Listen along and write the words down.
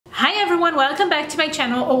everyone, welcome back to my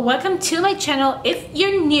channel, or welcome to my channel if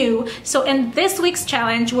you're new. So in this week's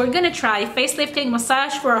challenge, we're gonna try facelifting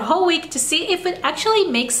massage for a whole week to see if it actually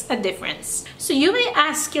makes a difference. So you may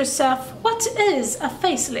ask yourself, what is a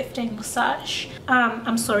facelifting massage?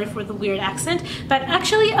 I'm sorry for the weird accent, but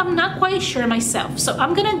actually I'm not quite sure myself. So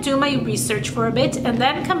I'm gonna do my research for a bit and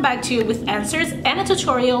then come back to you with answers and a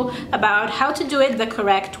tutorial about how to do it the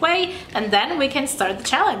correct way, and then we can start the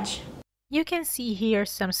challenge. You can see here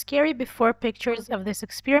some scary before pictures of this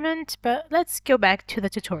experiment, but let's go back to the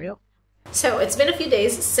tutorial. So it's been a few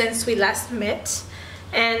days since we last met,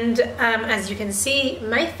 and as you can see,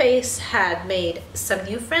 my face had made some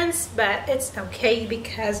new friends, but it's okay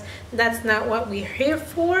because that's not what we're here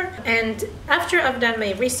for. And after I've done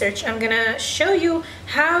my research, I'm gonna show you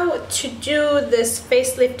how to do this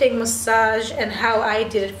facelifting massage and how I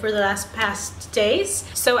did it for the past days.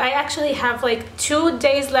 So I actually have like 2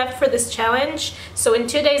 days left for this challenge. So in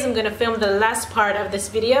 2 days I'm gonna film the last part of this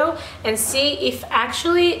video and see if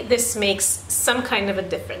actually this makes some kind of a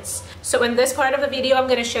difference. So in this part of the video I'm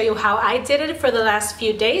gonna show you how I did it for the last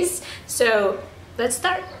few days. So let's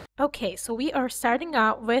start. Okay, so we are starting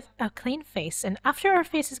out with a clean face, and after our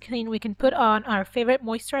face is clean we can put on our favorite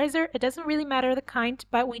moisturizer. It doesn't really matter the kind,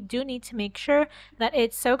 but we do need to make sure that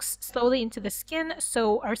it soaks slowly into the skin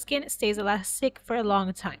so our skin stays elastic for a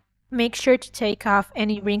long time. Make sure to take off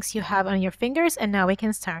any rings you have on your fingers, and now we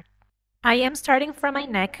can start. I am starting from my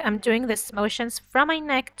neck. I'm doing these motions from my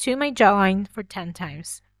neck to my jawline for 10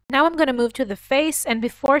 times. Now I'm going to move to the face, and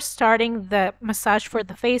before starting the massage for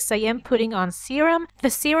the face, I am putting on serum. The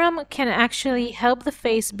serum can actually help the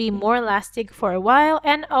face be more elastic for a while,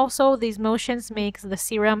 and also these motions makes the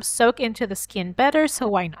serum soak into the skin better, so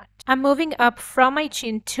why not? I'm moving up from my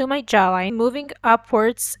chin to my jawline, moving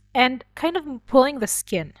upwards and kind of pulling the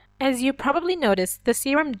skin. As you probably noticed, the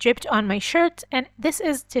serum dripped on my shirt, and this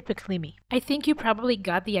is typically me. I think you probably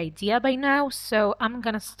got the idea by now, so I'm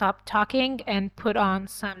gonna stop talking and put on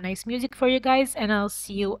some nice music for you guys, and I'll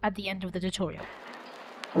see you at the end of the tutorial.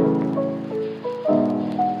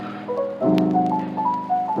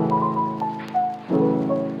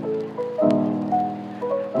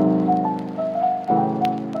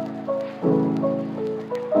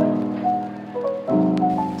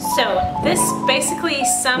 So this basically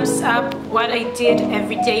sums up what I did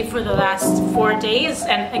every day for the last 4 days,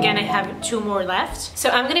 and again I have 2 more left. So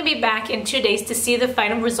I'm gonna be back in 2 days to see the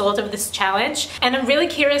final result of this challenge, and I'm really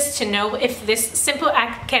curious to know if this simple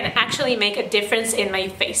act can actually make a difference in my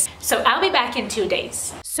face. So I'll be back in 2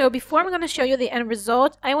 days. So before I'm gonna show you the end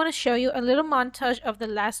result, I want to show you a little montage of the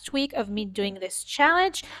last week of me doing this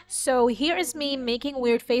challenge. So here is me making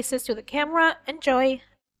weird faces to the camera. Enjoy!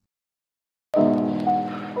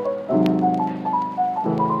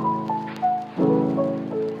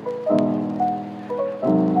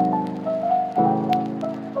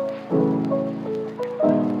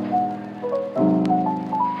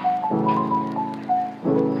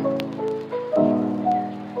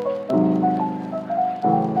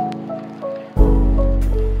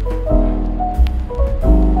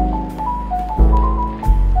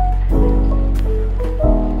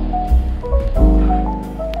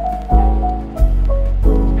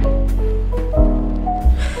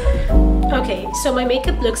 So my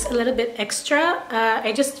makeup looks a little bit extra.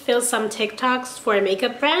 I just filmed some TikToks for a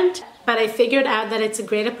makeup brand, but I figured out that it's a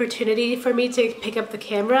great opportunity for me to pick up the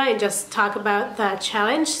camera and just talk about the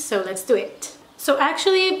challenge, so let's do it. So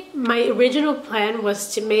actually, my original plan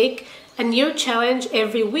was to make a new challenge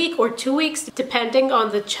every week or 2 weeks, depending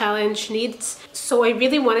on the challenge needs. So I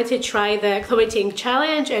really wanted to try the Chloe Ting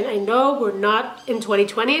challenge, and I know we're not in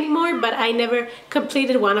 2020 anymore, but I never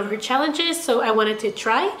completed one of her challenges, so I wanted to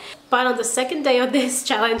try. But on the second day of this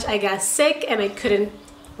challenge, I got sick and I couldn't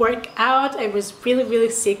work out. I was really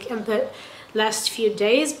sick in the last few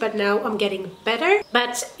days, but now I'm getting better.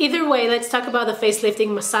 But either way, let's talk about the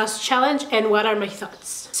facelifting massage challenge and what are my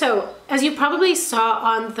thoughts. So, as you probably saw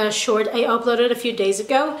on the short I uploaded a few days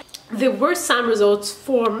ago, there were some results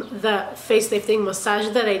from the facelifting massage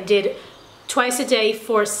that I did twice a day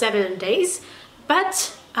for 7 days.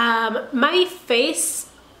 But my face,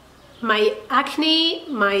 my acne,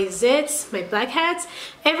 my zits, my blackheads,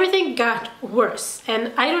 everything got worse.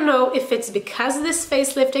 And I don't know if it's because of this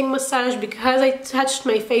facelifting massage, because I touched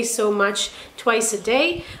my face so much twice a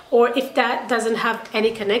day, or if that doesn't have any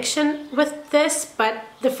connection with this, but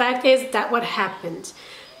the fact is that what happened.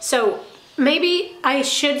 So maybe I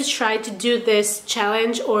should try to do this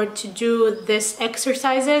challenge or to do this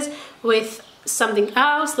exercises with something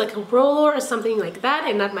else like a roller or something like that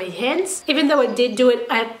and not my hands, even though I did do it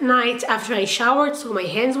at night after I showered so my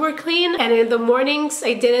hands were clean. And in the mornings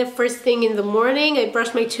I did it first thing in the morning. I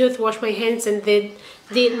brushed my tooth, washed my hands, and did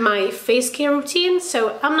my face care routine.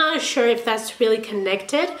 So I'm not sure if that's really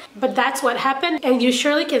connected, but that's what happened. And you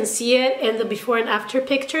surely can see it in the before and after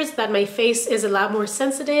pictures that my face is a lot more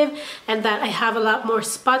sensitive and that I have a lot more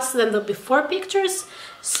spots than the before pictures.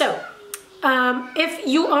 So if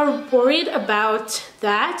you are worried about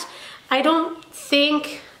that, I don't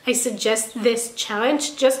think I suggest this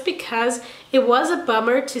challenge, just because it was a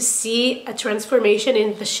bummer to see a transformation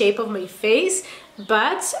in the shape of my face,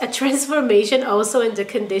 but a transformation also in the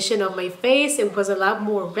condition of my face. It was a lot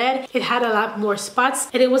more red, it had a lot more spots,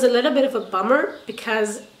 and it was a little bit of a bummer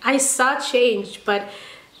because I saw change, but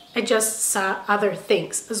I just saw other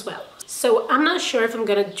things as well. So I'm not sure if I'm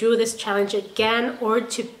gonna do this challenge again or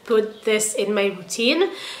to put this in my routine.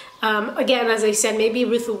 Again, as I said, maybe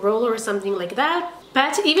with a roller or something like that.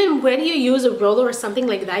 But even when you use a roller or something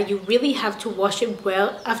like that, you really have to wash it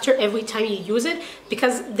well after every time you use it,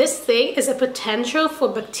 because this thing is a potential for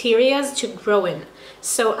bacteria to grow in.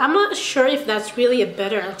 So I'm not sure if that's really a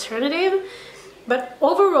better alternative. But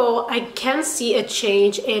overall, I can see a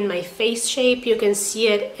change in my face shape. You can see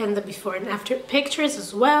it in the before and after pictures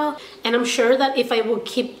as well. And I'm sure that if I will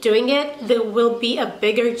keep doing it, there will be a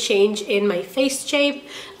bigger change in my face shape.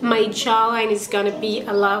 My jawline is gonna be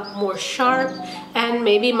a lot more sharp, and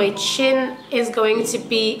maybe my chin is going to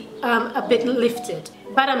be a bit lifted.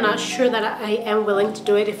 But I'm not sure that I am willing to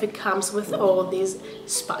do it if it comes with all these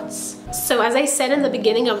spots. So as I said in the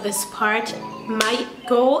beginning of this part, my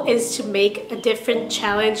goal is to make a different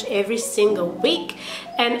challenge every single week,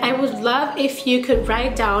 and I would love if you could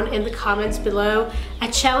write down in the comments below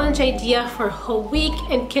a challenge idea for a whole week,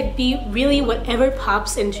 and could be really whatever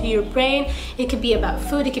pops into your brain. It could be about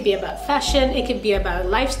food, it could be about fashion, it could be about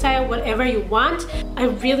lifestyle, whatever you want. I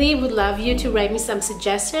really would love you to write me some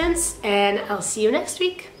suggestions, and I'll see you next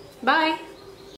week. Bye!